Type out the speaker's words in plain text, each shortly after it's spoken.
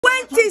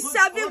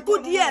27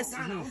 good years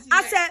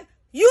as a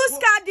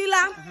used car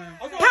dealer,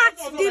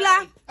 parts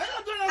dealer,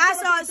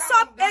 as a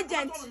sub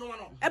agent,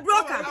 a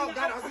broker.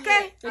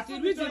 Okay?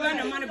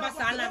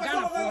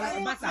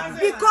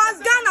 Because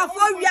Ghana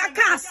for we are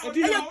cast. And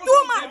you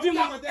too much.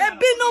 A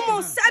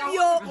binomo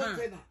Sabio.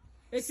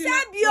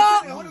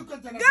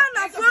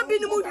 Ghana for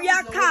binomo we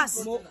are cast.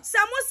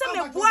 Samosa me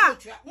bois.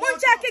 Mon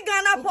check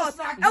Ghana port.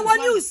 I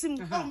want use him.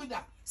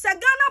 Sa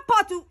Ghana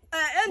port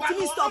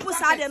entimi stop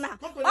sadena.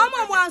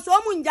 Omo wan so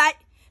munjai.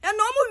 And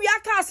no more we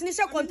are casting a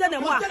container.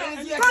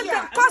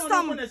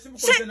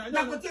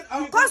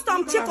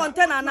 Custom chip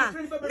container.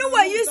 No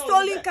way you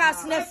stolen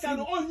cars nephew.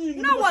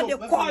 No one the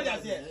call.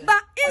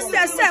 But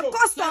instead say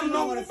custom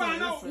no.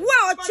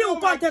 Well, chill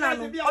container.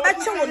 Or that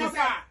chill.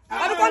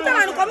 I'm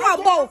container to come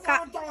out boca.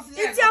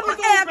 It's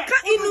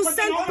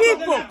innocent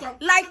people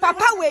like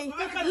Papa Way,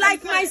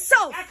 like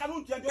myself.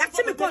 That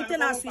semi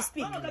containers we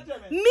speak.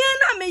 Me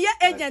and me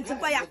agent to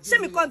buy a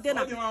semi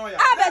container.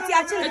 I bet you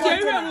actually.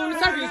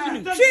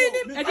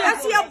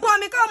 That's your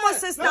bomb. Come on,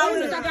 sister.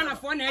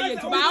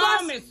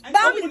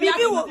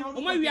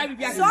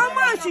 So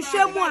much to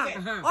show more.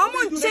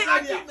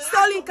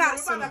 Stolen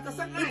cars.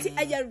 It's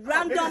a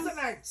random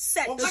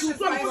set. And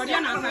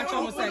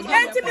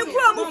to be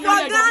from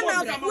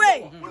Ghana way.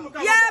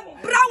 Yeah,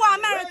 Brow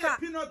America.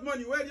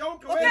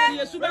 Okay.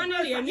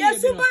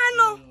 Yes,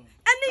 Subano.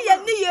 And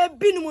the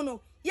Binuno.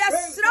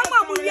 Yes, Rama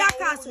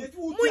Muriakas.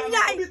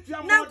 Munyai.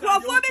 Now,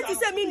 Crawford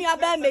is a mini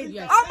abandoned.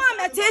 I'm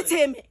a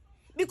him.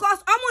 Because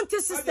I'm on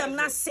the system,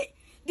 not say.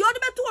 The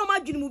other two are my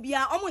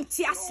Junubia, I'm on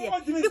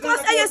Tiasia.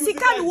 Because I see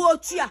can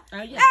watch here.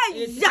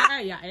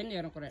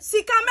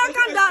 See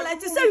American dollar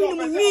to say you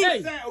me.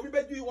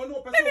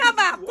 Maybe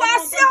about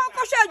what's your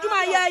question to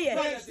my year.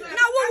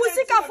 Now, what will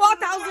seek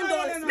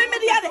 $4,000? Maybe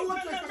the other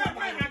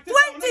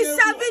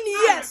 27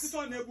 years.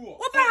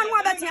 Open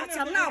one better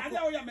now.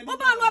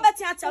 Open one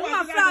better,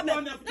 my father,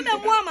 and a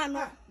woman.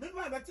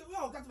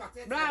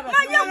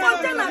 My young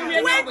container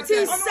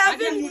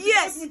 27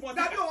 years.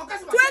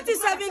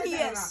 27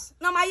 years.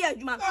 Now my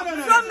age, man.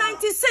 From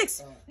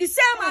 96, the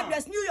same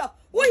address, New York.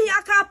 We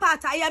hear car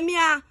part, I am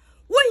here.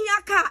 We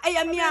hear car, I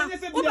am here.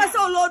 We pass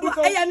all Lord,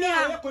 I am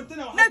here.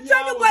 The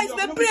training boys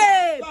be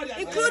brave,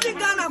 including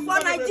Ghana for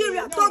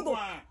Nigeria, Togo,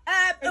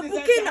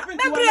 Burkina,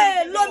 be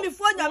brave, Lomi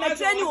for the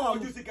training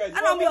home.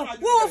 And I'm here.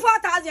 Who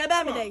 4,000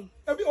 every day?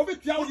 4,000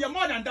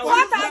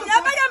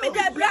 every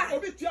day,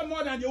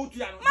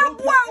 my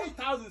boy.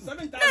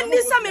 Then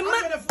this some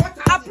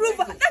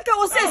approval. That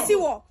can say see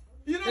what.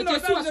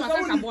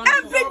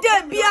 Every day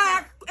be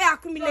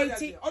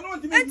accumulating.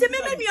 And to me,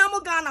 maybe I'm a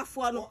Ghana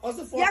for no.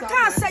 You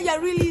can't say you're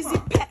really easy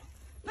pet.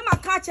 No, my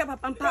catch up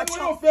and patch.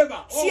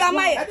 See, am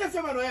I?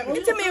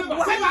 It's me.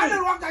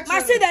 My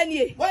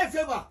city.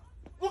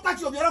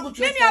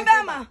 Maybe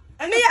Alabama.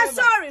 Me, I'm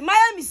sorry.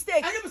 My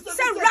mistake.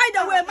 Say right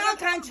away, my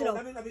country.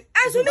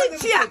 As we meet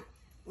here.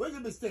 Where's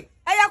your mistake?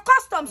 And your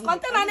customs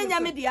contain in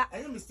your media.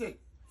 And your mistake.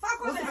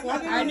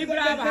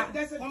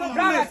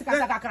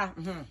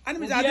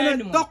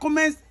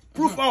 Documents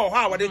proof of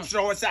how they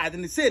show side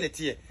and say it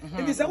here.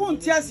 It is a one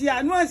tears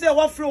here. No one say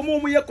what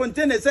from your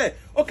container say,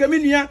 okay,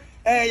 Minia,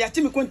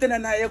 Yachimi container,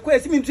 and I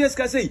quest me to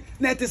say,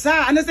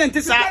 Netisa, and the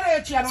sentence. So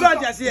I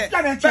just here.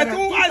 But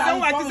who I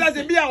want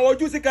to be our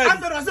Jusica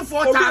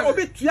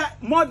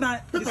more than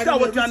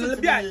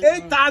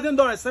 $8,000,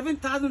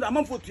 $7,000 a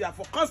month for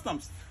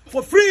customs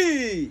for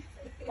free.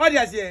 What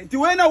is here? The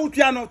way now,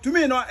 to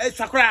me, no, it's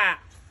a cry.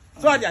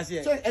 So I just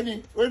say,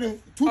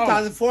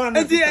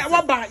 2,400.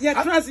 Yeah,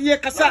 trans year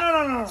Casa.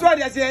 So I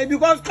just say,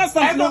 because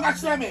customs don't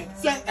catch me.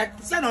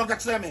 Say no,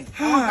 catch me.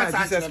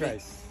 Jesus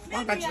Christ.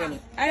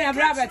 I have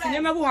rabbits.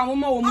 Never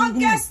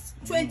August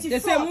 24th. They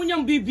say,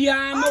 Munyam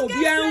Bibia,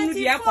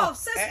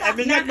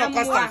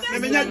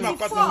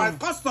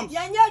 customs.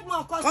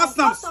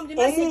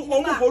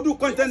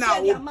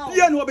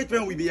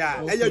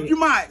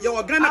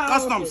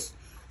 Customs.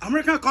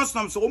 American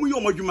customs.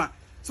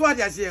 So I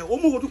just say,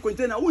 Omo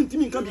container won't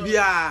mean come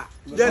here.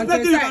 There's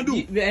nothing you can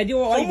do.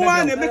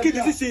 Someone make a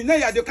decision.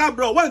 Now the car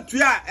bro went to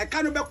ya a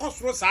cannibal cost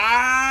for so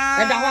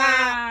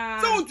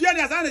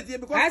to sanity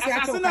because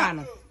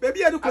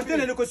baby I do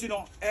container because you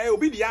know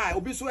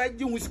be so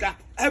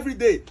every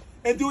day.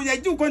 And do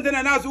you do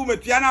container now so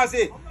much piano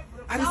say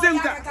at the same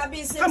time.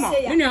 Come on,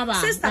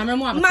 sister, my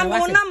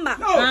number.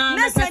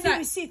 Let's send you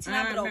receipt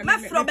now, bro. My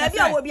from baby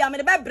I will be a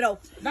bro.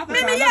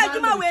 Maybe yeah, do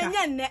my way.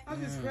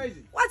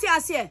 What you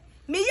say?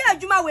 Me ya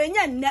adwuma we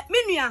nya nne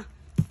menua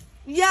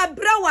ya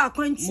bra wa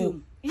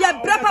kwantu ya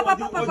bra papa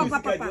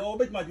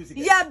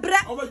ya bra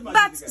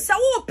but sa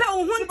wo pe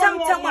wo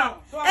huntam a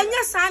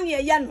enya sa na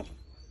ye no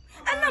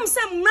enam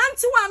se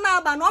mranti wa na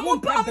aba no mo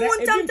pe mo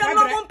huntam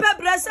no mo pe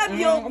bra sa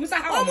bio o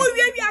mo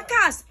wi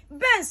cars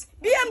Benz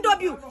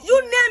BMW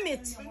you name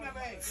it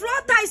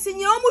floor ties in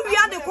o mo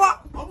wi de ko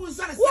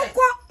wo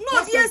ko no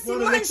yes no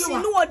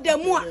no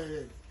demu a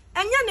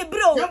enya ne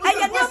bro eye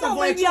ne mo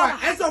mo wi a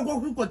eso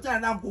go container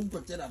na go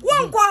container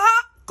won ko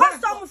ha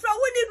custom from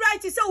we need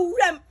right say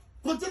urem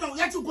container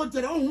ya chu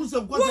container on hu se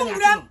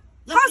container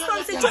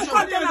Customs to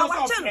container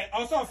watching.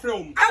 Also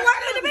from. I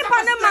want to be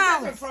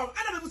Panama.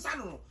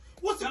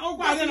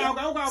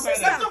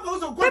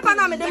 Paper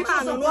na me dem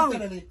man no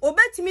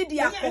obetimi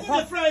dia akọ.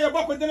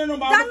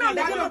 That na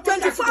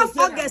 24th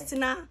August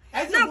na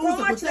ko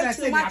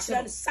match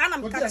sana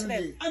me catch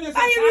them. I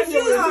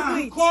refuse to do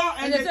it.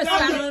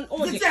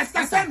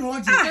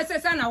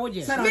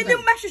 And Me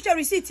dem match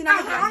receipt na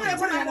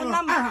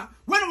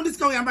when will this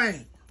go your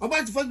mind?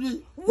 About to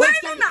me. When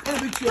na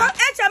baby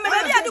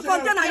I do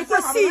container you go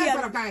see here.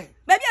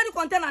 Baby I do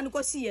container you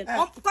go see here.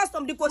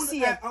 Custom dey go see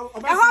here. E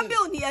ho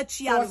bill ni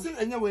atua.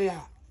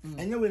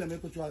 Anyway, I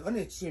make you on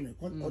a chin,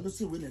 or to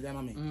see when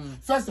they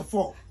First of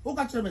all, who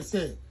got them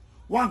say,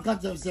 one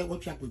got them say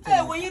what you have to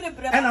tell.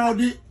 And I'll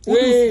be,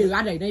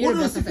 ladder, they are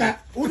the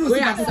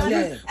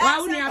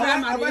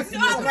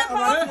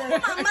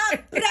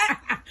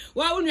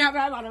why wouldn't you have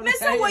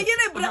Mr. Women,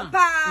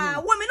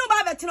 women no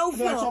Baba no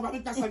fear.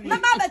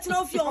 Baba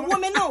no fear,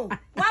 women no.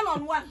 One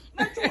on one.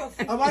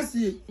 I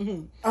see.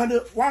 And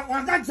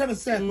one got them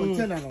say,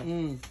 container.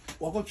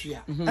 Walk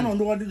here. I don't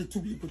know what the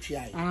two people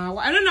try.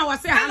 I don't know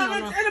what say. I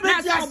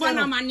don't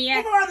know money.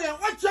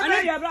 What's your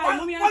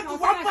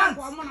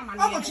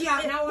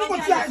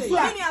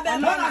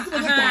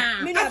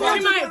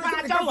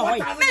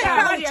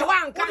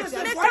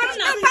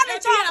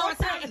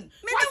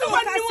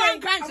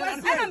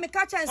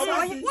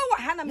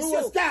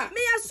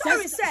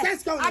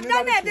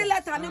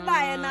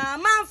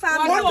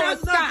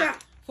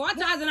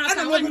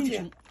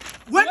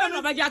When I want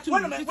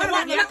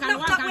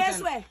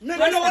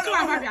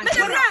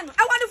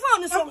the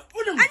phone so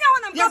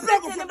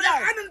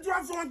I don't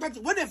drive for one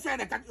country. When they say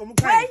that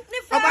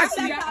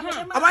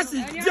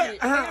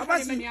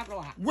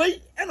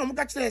wait, and I'm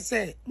catching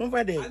say,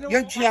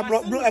 young chia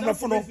bro, and my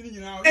phone.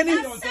 Any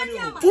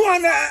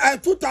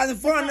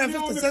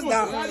 2,450 cents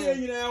down.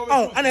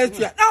 Oh, and it's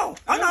no,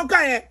 I'm not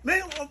going.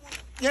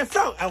 Yes,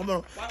 so I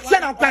know.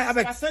 Send out I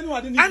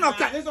know.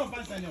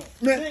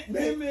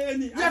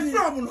 Yes,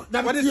 problem.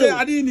 What is it?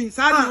 I didn't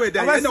say I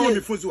don't want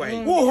me food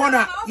away. Who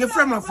honor your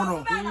friend my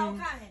phone?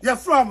 Your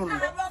problem.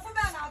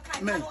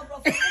 Man.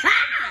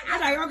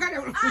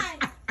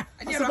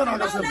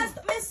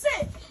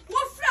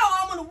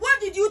 What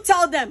did you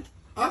tell them?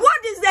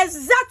 What is the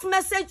exact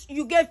message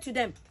you gave to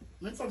them?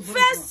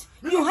 First,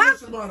 you have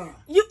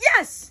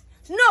yes.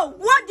 No,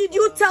 what did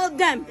you tell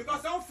them?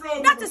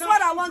 That is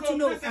what I want to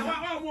know.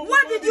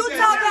 What did you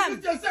tell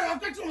them?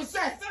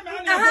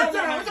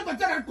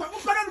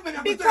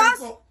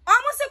 Because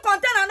almost a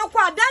container no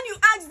kwa. Then you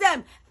ask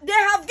them, they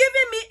have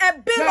given me a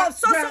bill of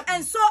so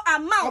and so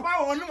amount.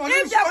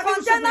 If the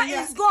container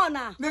is gone,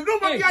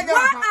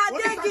 why are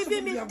they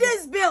giving me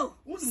this bill?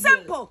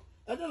 Simple.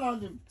 So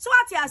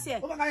what you say?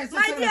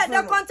 My dear,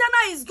 the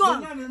container is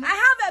gone. I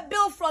have a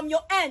bill from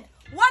your end.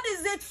 What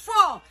is it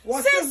for?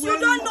 Since you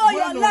don't know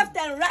your left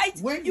and right,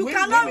 you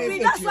cannot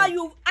read. That's why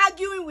you're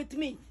arguing with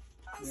me.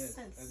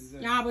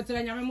 Yeah, but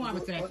I'm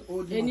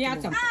any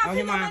atom.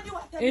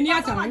 Any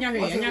atom, I never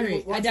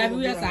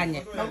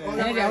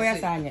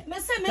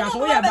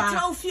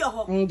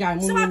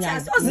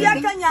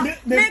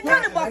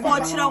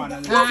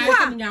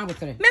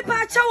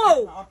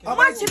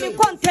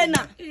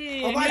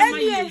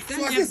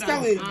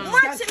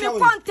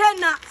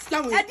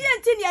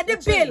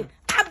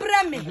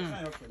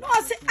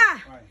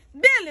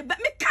Billy, but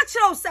me catch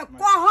you, sir.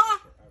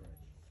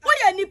 What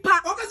you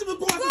nipa? Go there.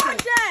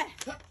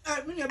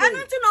 I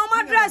need to know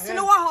my dress in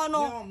the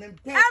wall.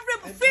 Every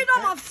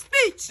freedom of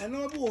speech.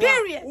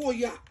 Period. Oh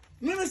yeah.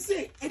 Never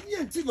say. I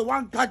didn't see the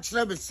one catch.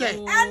 Never say.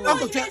 And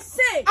what you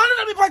say? I don't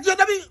know.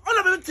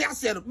 Me tell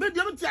said. Me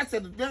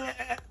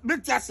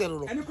tell said. I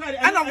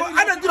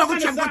don't do a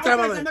good job.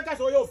 Make us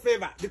all your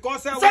favor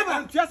because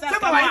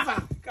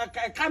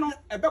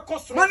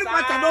money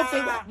matter no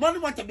favor. Money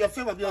matter be a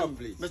favor.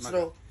 Please.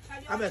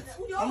 I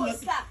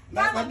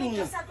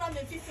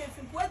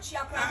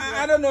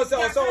don't know, so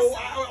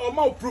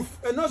more proof.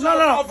 No.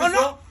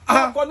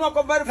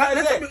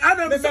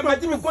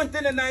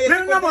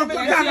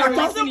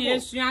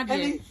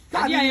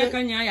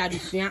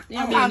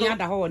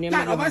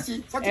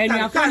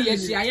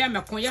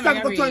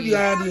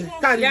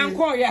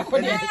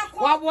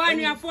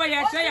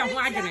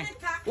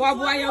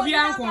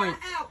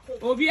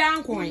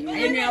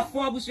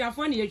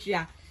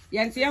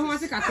 Yanti ho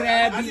se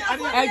kakra bi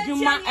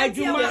adwuma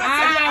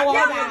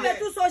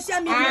to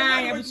social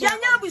media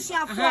yanya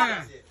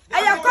busuafo a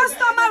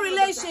customer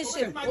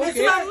relationship with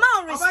my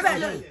man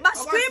respect but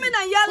screaming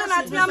and yelling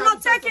at me I'm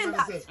not taking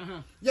that.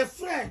 Your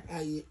friend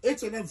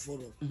H&M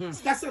photo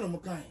station mo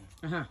kan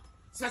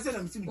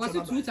what's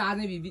it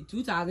 2000 BB?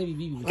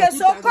 Okay,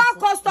 so call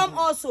custom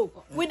also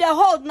with the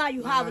hold now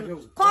you have it.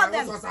 Call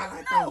them. No,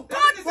 call them.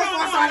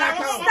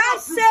 Stop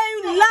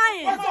saying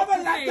lying. What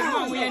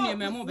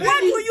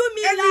do you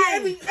mean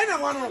lying?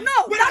 No,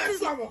 that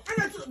is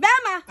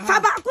Bema.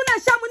 Fabakuna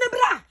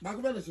Shamunebra.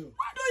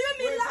 What do you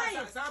mean lying?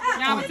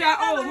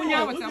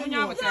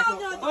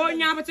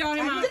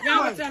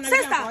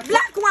 Sister,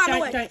 black one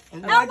way.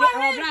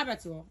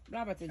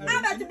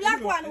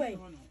 Black one way.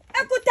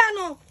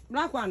 Ekutano.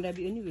 Black one there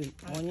be anyway.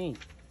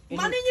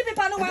 Money you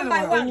people no one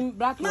by one.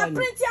 My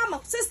print yam,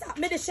 sister,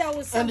 me the share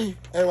with Read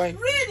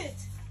it.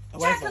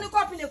 Check on the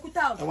copy in the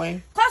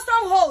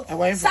Custom hold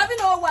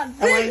 701.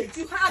 Read it.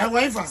 You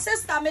have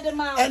sister, me the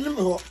man.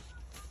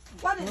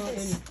 What is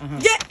this?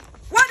 Yeah.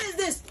 What is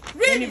this?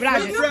 Really? Video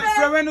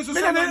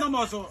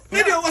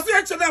was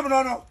your channel,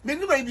 no.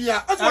 Maybe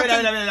yeah. What's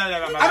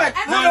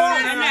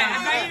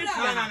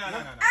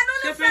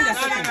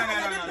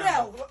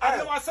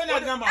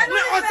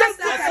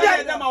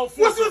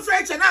your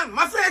French and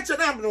my French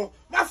and no.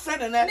 My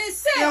friend and I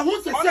say,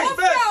 what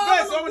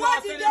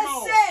did they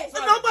say?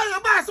 Nobody,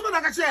 someone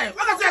like a chair.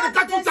 What I said, the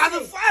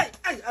 2005.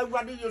 I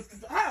rather use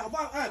I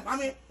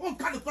mean, who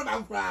can't put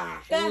down cry?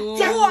 Who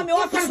are my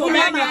office? Who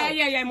are my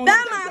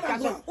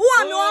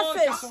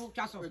office?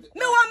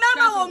 Me one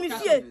member of me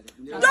fear.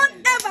 Don't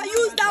ever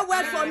use that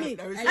word for me.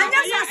 And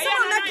yes,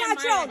 someone make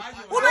control.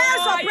 Who may I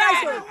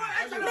surprise you?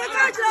 Make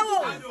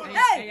control.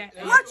 Hey,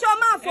 watch your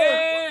mouth.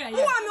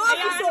 Who are my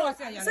office?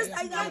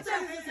 Sister,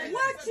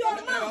 watch your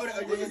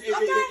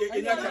mouth. Okay?